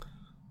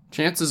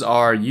Chances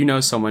are you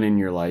know someone in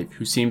your life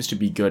who seems to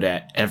be good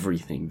at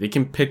everything. They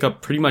can pick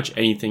up pretty much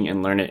anything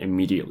and learn it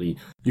immediately.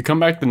 You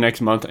come back the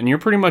next month and you're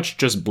pretty much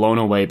just blown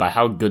away by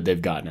how good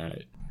they've gotten at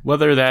it.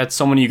 Whether that's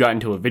someone you got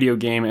into a video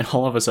game and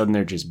all of a sudden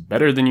they're just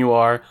better than you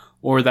are,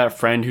 or that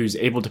friend who's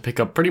able to pick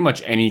up pretty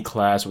much any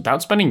class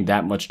without spending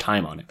that much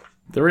time on it.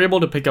 They're able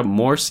to pick up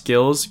more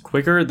skills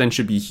quicker than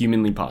should be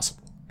humanly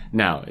possible.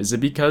 Now, is it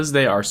because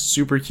they are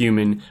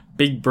superhuman,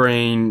 big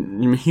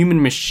brain,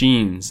 human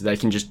machines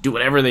that can just do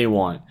whatever they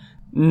want?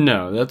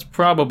 No, that's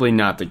probably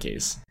not the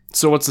case.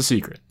 So what's the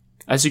secret?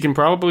 As you can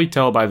probably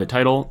tell by the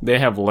title, they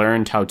have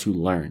learned how to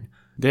learn.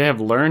 They have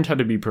learned how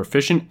to be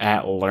proficient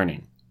at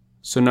learning.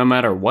 So no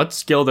matter what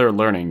skill they're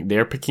learning,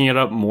 they're picking it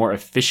up more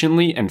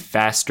efficiently and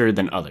faster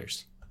than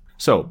others.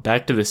 So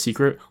back to the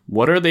secret,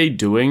 what are they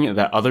doing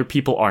that other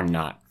people are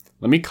not?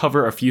 Let me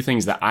cover a few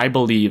things that I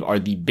believe are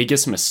the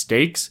biggest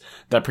mistakes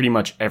that pretty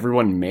much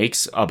everyone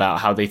makes about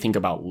how they think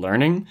about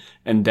learning,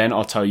 and then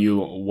I'll tell you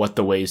what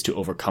the ways to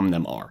overcome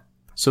them are.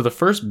 So the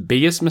first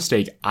biggest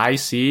mistake I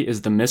see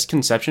is the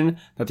misconception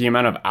that the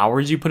amount of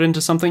hours you put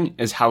into something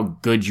is how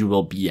good you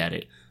will be at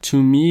it.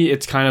 To me,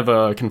 it's kind of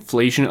a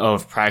conflation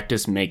of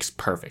practice makes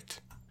perfect.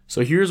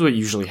 So here's what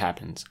usually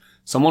happens.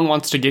 Someone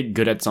wants to get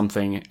good at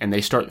something and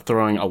they start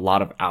throwing a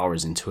lot of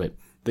hours into it.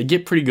 They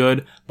get pretty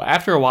good, but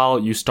after a while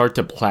you start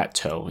to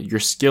plateau. Your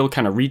skill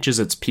kind of reaches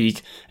its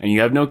peak and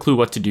you have no clue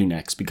what to do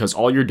next because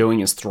all you're doing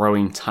is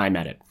throwing time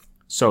at it.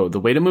 So the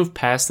way to move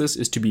past this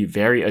is to be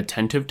very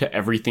attentive to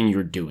everything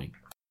you're doing.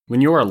 When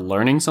you are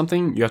learning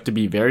something, you have to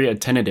be very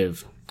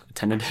attentive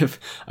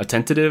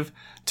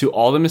to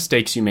all the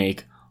mistakes you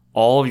make,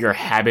 all of your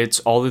habits,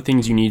 all the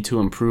things you need to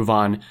improve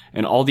on,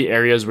 and all the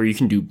areas where you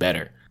can do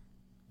better.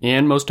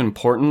 And most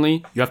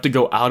importantly, you have to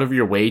go out of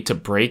your way to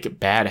break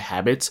bad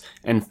habits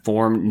and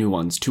form new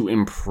ones to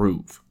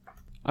improve.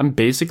 I'm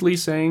basically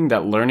saying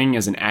that learning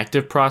is an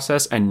active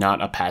process and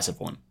not a passive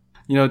one.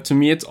 To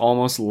me, it's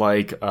almost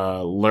like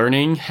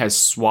learning has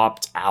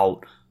swapped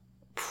out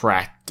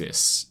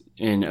practice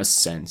in a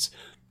sense.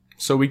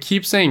 So we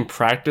keep saying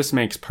practice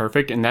makes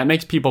perfect, and that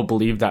makes people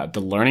believe that the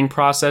learning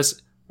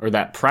process or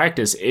that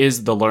practice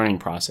is the learning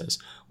process,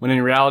 when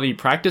in reality,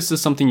 practice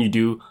is something you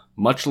do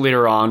much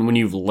later on when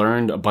you've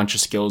learned a bunch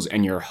of skills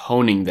and you're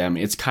honing them.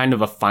 It's kind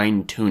of a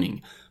fine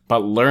tuning, but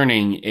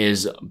learning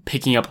is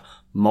picking up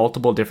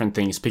multiple different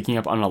things, picking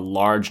up on a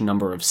large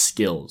number of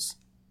skills.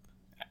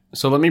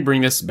 So let me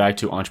bring this back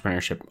to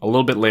entrepreneurship. A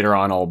little bit later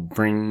on, I'll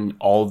bring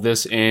all of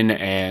this in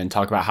and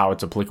talk about how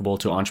it's applicable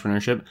to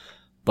entrepreneurship.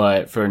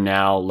 But for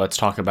now, let's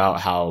talk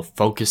about how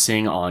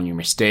focusing on your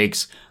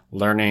mistakes,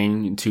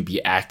 learning to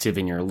be active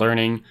in your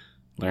learning,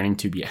 learning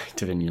to be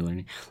active,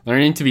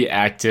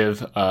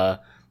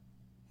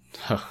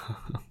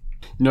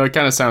 it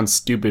kind of sounds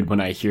stupid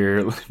when I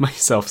hear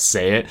myself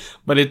say it,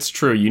 but it's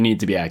true. You need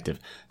to be active.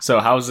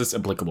 So how is this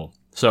applicable?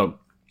 So,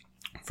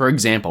 for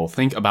example,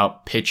 think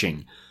about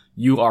pitching.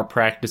 You are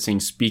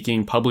practicing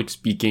speaking, public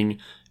speaking,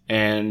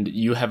 and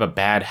you have a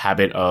bad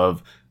habit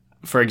of,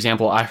 for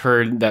example, I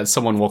heard that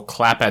someone will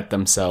clap at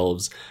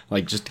themselves,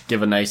 like just to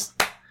give a nice,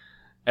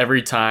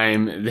 every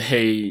time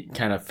they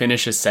kind of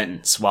finish a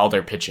sentence while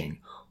they're pitching.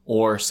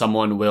 Or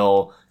someone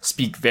will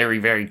speak very,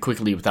 very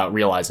quickly without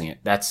realizing it.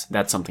 That's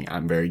something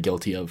I'm very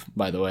guilty of,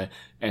 by the way.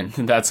 And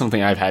that's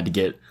something I've had to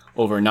get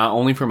over not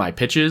only for my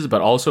pitches,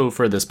 but also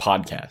for this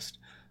podcast.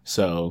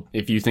 So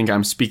if you think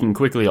I'm speaking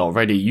quickly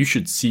already, you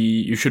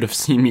should have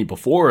seen me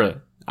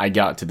before I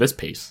got to this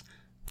pace.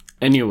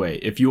 Anyway,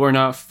 if you are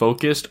not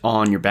focused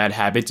on your bad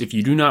habits, if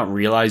you do not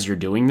realize you're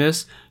doing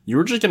this,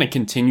 you're just going to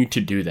continue to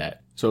do that.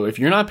 So if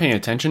you're not paying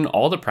attention,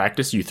 all the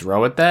practice you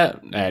throw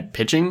at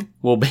pitching,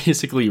 will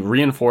basically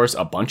reinforce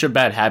a bunch of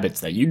bad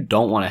habits that you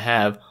don't want to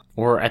have,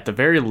 or at the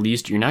very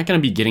least, you're not going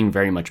to be getting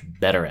very much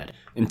better at it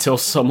until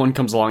someone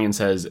comes along and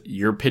says,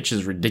 your pitch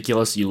is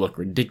ridiculous, you look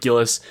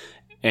ridiculous,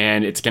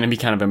 and it's going to be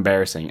kind of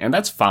embarrassing. And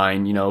that's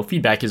fine,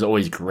 feedback is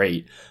always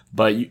great,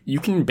 but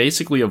you can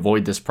basically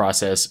avoid this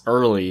process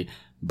early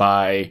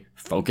by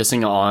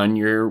focusing on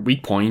your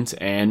weak points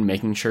and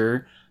making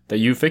sure that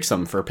you fix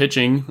them. For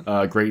pitching,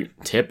 a great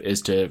tip is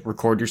to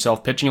record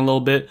yourself pitching a little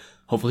bit,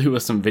 hopefully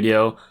with some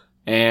video,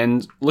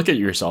 and look at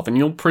yourself, and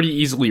you'll pretty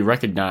easily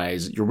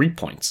recognize your weak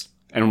points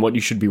and what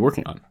you should be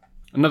working on.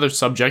 Another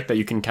subject that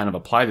you can kind of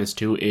apply this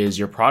to is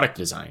your product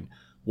design.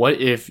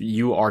 What if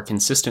you are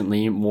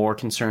consistently more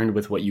concerned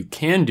with what you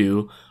can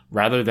do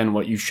rather than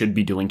what you should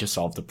be doing to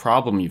solve the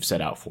problem you've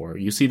set out for?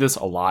 You see this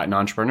a lot in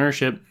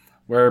entrepreneurship,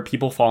 where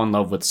people fall in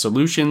love with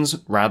solutions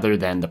rather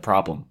than the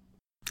problem.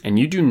 And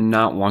you do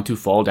not want to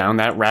fall down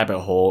that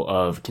rabbit hole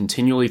of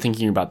continually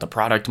thinking about the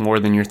product more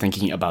than you're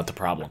thinking about the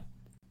problem.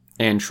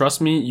 And trust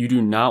me, you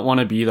do not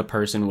want to be the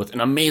person with an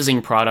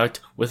amazing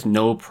product with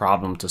no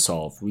problem to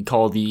solve. We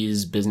call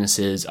these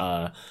businesses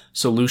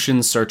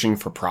solutions searching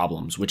for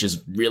problems, which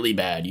is really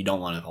bad. You don't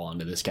want to fall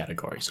into this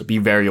category. So be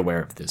very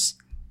aware of this.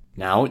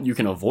 Now, you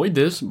can avoid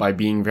this by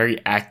being very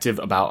active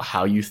about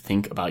how you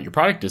think about your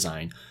product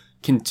design.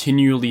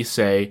 Continually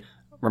say,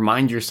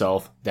 remind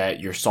yourself that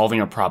you're solving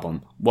a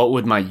problem. What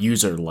would my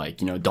user like?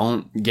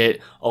 Don't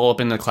get all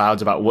up in the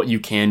clouds about what you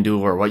can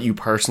do or what you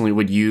personally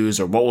would use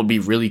or what would be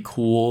really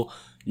cool.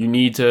 You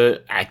need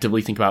to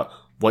actively think about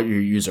what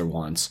your user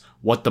wants,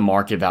 what the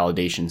market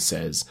validation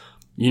says.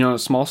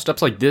 Small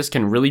steps like this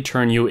can really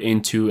turn you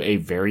into a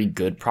very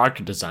good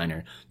product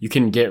designer. You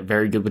can get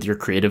very good with your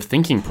creative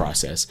thinking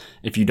process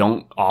if you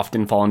don't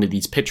often fall into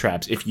these pit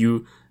traps, if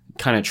you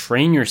kind of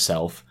train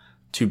yourself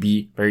to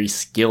be very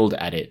skilled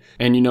at it.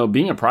 And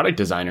being a product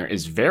designer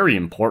is very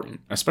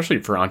important, especially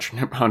for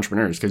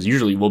entrepreneurs, because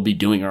usually we'll be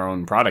doing our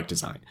own product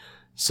design.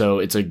 So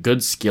it's a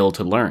good skill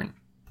to learn.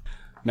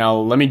 Now,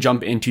 let me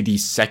jump into the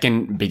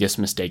second biggest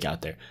mistake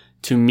out there.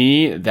 To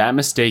me, that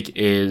mistake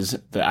is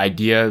the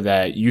idea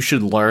that you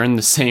should learn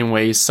the same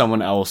way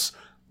someone else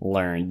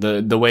learned,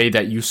 the way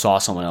that you saw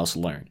someone else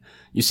learn.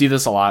 You see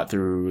this a lot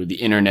through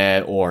the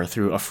internet or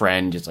through a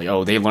friend. It's like,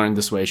 oh, they learned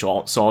this way,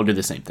 so I'll do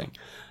the same thing.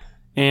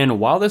 And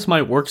while this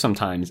might work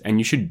sometimes, and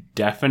you should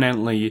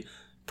definitely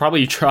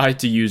probably try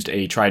to use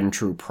a tried and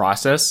true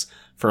process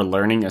for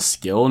learning a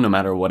skill, no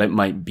matter what it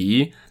might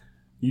be,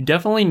 you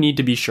definitely need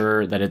to be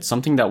sure that it's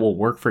something that will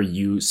work for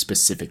you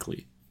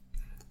specifically.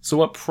 So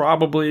what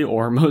probably,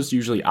 or most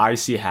usually I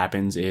see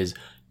happens is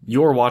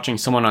you're watching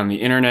someone on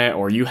the internet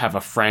or you have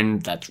a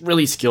friend that's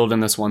really skilled in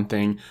this one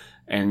thing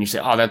and you say,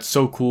 oh, that's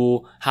so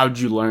cool. How'd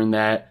you learn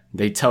that?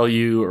 They tell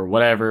you or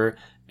whatever.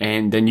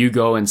 And then you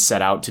go and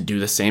set out to do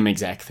the same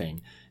exact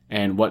thing.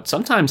 And what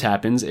sometimes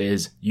happens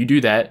is you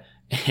do that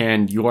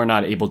and you are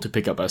not able to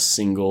pick up a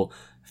single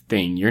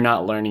thing. You're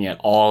not learning at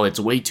all. It's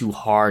way too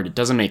hard. It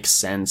doesn't make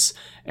sense.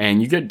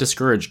 And you get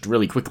discouraged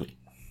really quickly.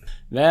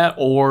 That,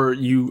 or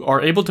you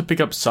are able to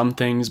pick up some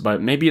things,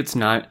 but maybe it's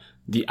not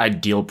the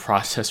ideal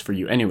process for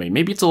you anyway.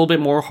 Maybe it's a little bit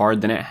more hard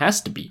than it has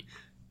to be.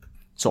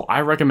 So I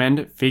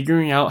recommend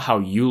figuring out how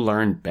you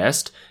learn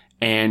best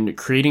and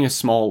creating a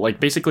small,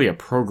 basically a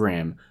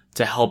program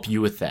to help you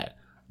with that.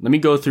 Let me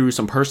go through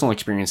some personal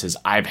experiences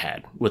I've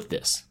had with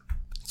this.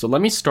 So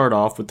let me start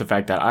off with the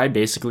fact that I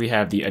basically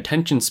have the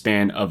attention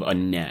span of a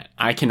gnat.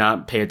 I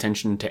cannot pay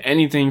attention to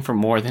anything for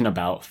more than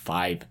about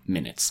 5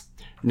 minutes.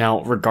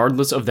 Now,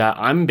 regardless of that,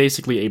 I'm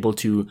basically able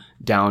to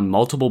down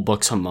multiple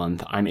books a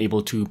month. I'm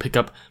able to pick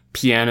up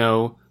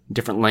piano,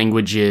 different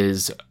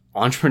languages,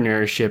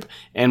 entrepreneurship,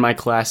 and my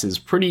classes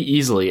pretty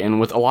easily and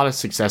with a lot of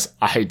success,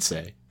 I'd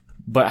say.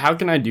 But how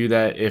can I do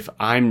that if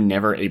I'm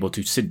never able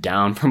to sit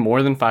down for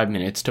more than 5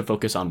 minutes to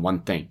focus on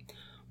one thing?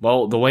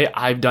 Well, the way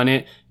I've done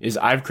it is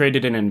I've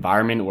created an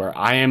environment where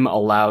I am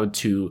allowed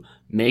to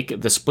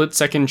make the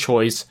split-second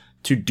choice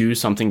to do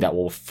something that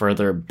will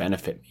further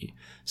benefit me.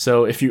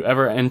 So if you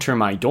ever enter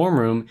my dorm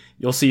room,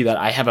 you'll see that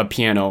I have a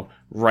piano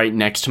right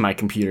next to my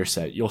computer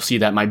set. You'll see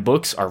that my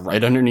books are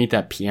right underneath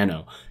that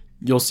piano.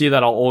 You'll see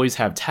that I'll always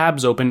have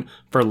tabs open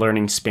for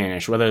learning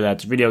Spanish, whether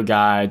that's video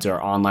guides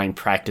or online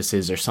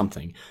practices or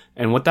something.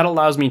 And what that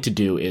allows me to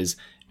do is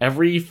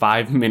every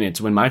 5 minutes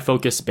when my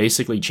focus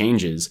basically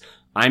changes,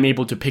 I'm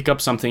able to pick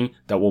up something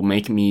that will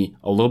make me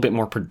a little bit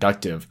more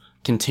productive,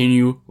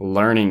 continue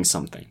learning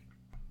something.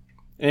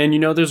 And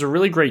there's a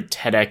really great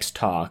TEDx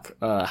talk,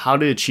 how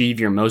to achieve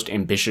your most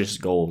ambitious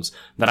goals,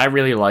 that I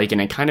really like, and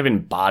it kind of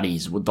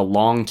embodies with the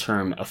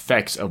long-term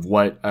effects of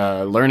what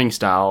learning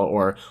style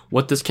or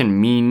what this can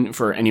mean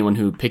for anyone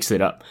who picks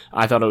it up.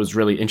 I thought it was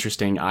really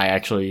interesting. I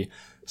actually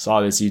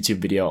saw this YouTube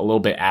video a little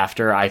bit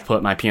after I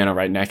put my piano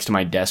right next to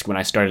my desk when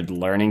I started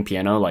learning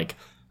piano,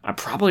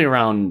 probably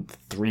around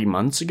 3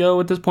 months ago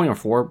at this point,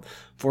 or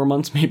four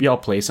months. Maybe I'll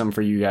play some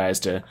for you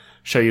guys to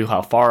show you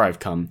how far I've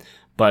come.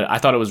 But I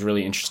thought it was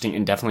really interesting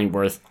and definitely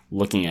worth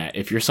looking at.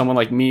 If you're someone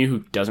like me who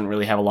doesn't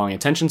really have a long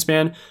attention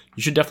span,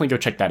 you should definitely go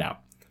check that out.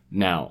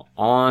 Now,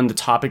 on the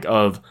topic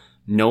of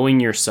knowing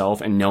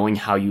yourself and knowing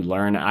how you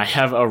learn, I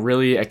have a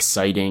really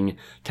exciting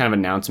kind of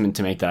announcement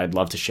to make that I'd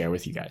love to share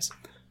with you guys.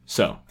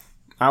 So,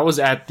 I was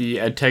at the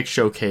EdTech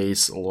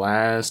Showcase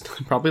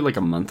probably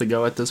a month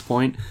ago at this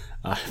point.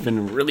 I've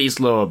been really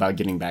slow about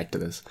getting back to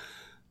this.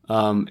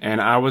 And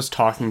I was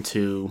talking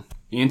to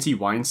Nancy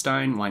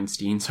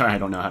Weinstein, sorry, I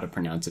don't know how to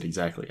pronounce it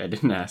exactly, I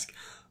didn't ask,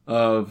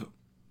 of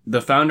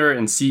the founder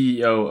and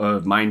CEO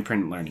of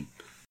Mindprint Learning.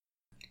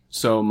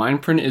 So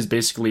Mindprint is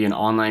basically an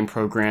online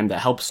program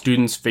that helps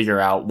students figure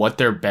out what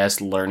their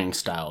best learning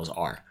styles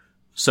are.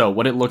 So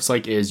what it looks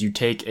like is you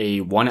take a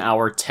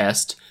 1-hour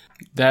test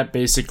that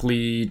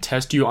basically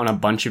tests you on a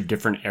bunch of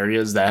different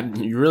areas that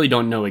you really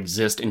don't know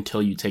exist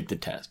until you take the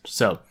test.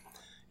 So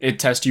it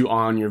tests you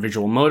on your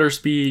visual motor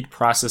speed,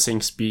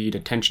 processing speed,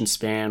 attention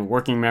span,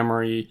 working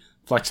memory,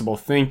 flexible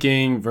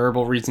thinking,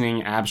 verbal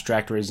reasoning,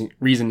 abstract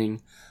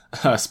reasoning,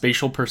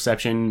 spatial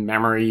perception,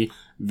 memory,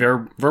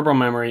 verbal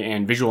memory,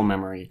 and visual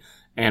memory,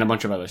 and a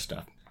bunch of other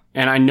stuff.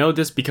 And I know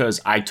this because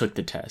I took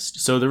the test.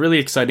 So the really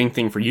exciting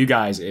thing for you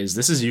guys is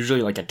this is usually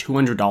a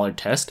 $200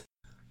 test,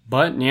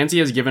 but Nancy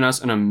has given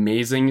us an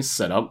amazing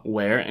setup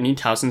where any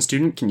Towson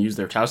student can use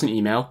their Towson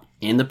email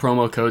and the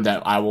promo code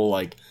that I will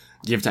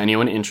give to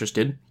anyone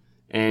interested,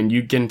 and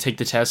you can take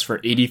the test for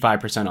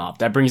 85% off.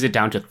 That brings it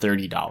down to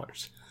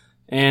 $30.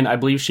 And I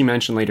believe she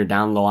mentioned later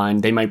down the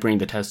line, they might bring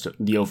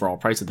the overall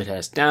price of the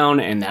test down,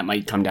 and that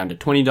might come down to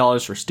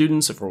 $20 for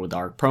students if we're with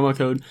our promo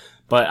code,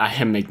 but I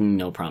am making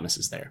no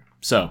promises there.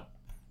 So,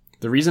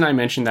 the reason I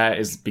mentioned that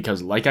is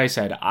because, like I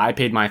said, I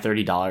paid my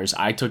 $30,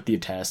 I took the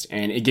test,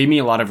 and it gave me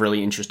a lot of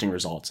really interesting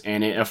results,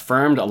 and it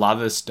affirmed a lot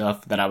of the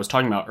stuff that I was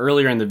talking about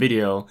earlier in the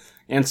video,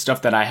 and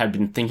stuff that I had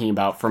been thinking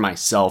about for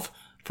myself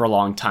for a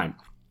long time.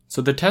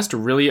 So the test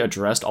really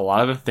addressed a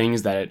lot of the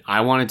things that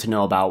I wanted to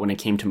know about when it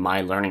came to my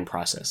learning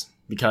process.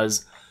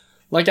 Because,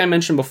 like I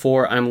mentioned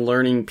before, I'm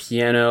learning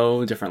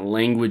piano, different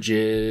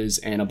languages,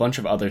 and a bunch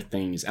of other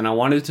things. And I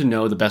wanted to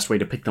know the best way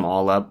to pick them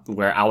all up,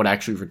 where I would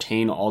actually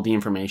retain all the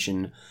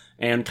information,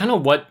 and kind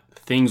of what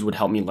things would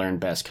help me learn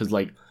best. Because,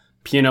 like,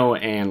 piano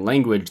and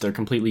language, they're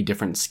completely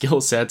different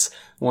skill sets.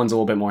 One's a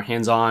little bit more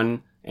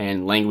hands-on,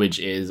 and language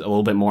is a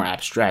little bit more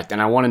abstract.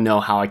 And I want to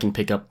know how I can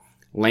pick up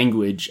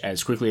language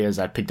as quickly as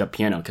I picked up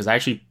piano, because I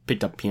actually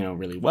picked up piano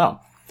really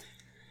well.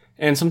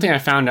 And something I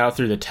found out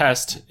through the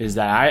test is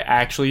that I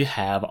actually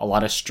have a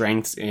lot of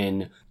strengths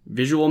in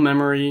visual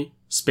memory,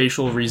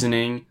 spatial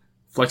reasoning,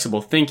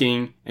 flexible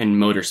thinking, and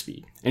motor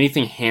speed.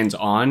 Anything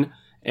hands-on,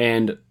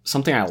 and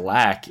something I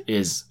lack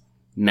is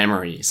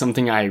memory.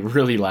 Something I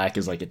really lack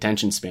is like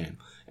attention span,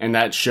 and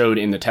that showed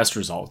in the test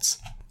results.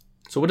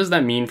 So what does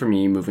that mean for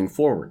me moving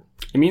forward?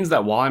 It means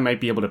that while I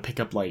might be able to pick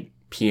up like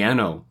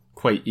piano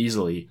quite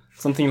easily,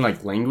 something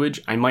like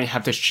language, I might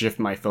have to shift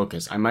my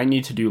focus. I might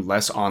need to do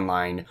less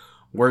online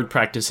word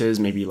practices,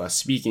 maybe less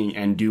speaking,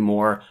 and do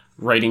more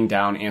writing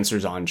down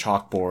answers on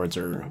chalkboards,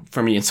 or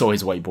for me, it's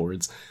always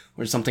whiteboards,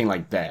 or something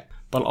like that.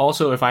 But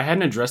also, if I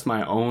hadn't addressed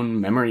my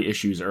own memory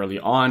issues early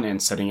on and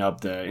setting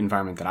up the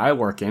environment that I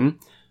work in,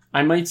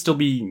 I might still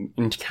be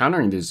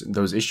encountering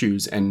those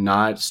issues and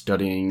not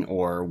studying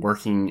or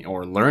working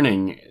or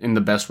learning in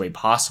the best way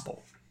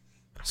possible.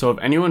 So if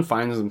anyone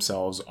finds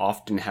themselves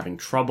often having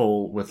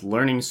trouble with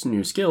learning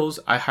new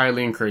skills, I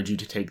highly encourage you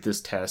to take this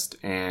test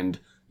and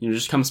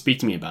just come speak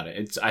to me about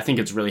it. I think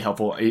it's really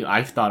helpful.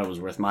 I thought it was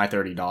worth my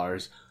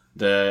 $30.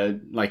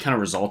 The kind of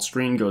results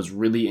screen goes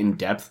really in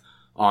depth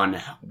on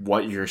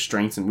what your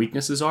strengths and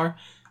weaknesses are.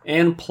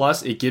 And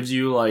plus it gives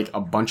you a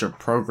bunch of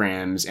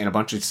programs and a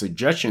bunch of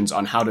suggestions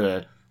on how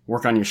to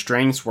work on your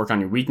strengths, work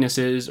on your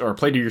weaknesses, or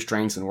play to your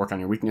strengths and work on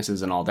your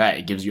weaknesses and all that.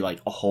 It gives you a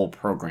whole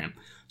program.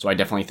 So I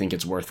definitely think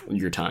it's worth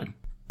your time.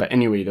 But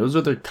anyway, those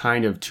are the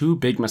kind of two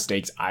big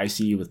mistakes I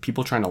see with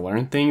people trying to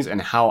learn things, and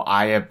how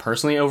I have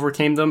personally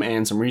overcame them,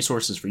 and some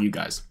resources for you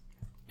guys.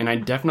 And I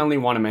definitely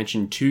want to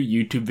mention 2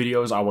 YouTube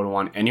videos I would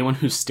want anyone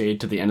who stayed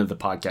to the end of the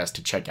podcast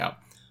to check out.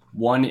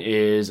 One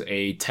is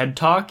a TED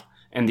Talk,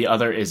 and the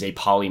other is a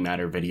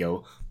Polymatter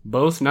video.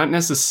 Both not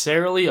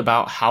necessarily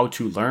about how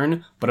to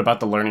learn, but about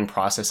the learning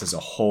process as a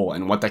whole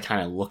and what that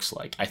kind of looks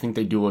like. I think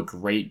they do a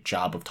great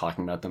job of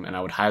talking about them, and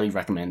I would highly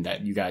recommend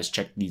that you guys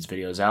check these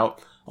videos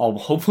out. I'll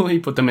hopefully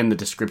put them in the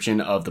description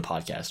of the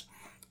podcast.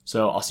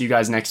 So I'll see you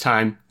guys next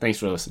time. Thanks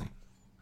for listening.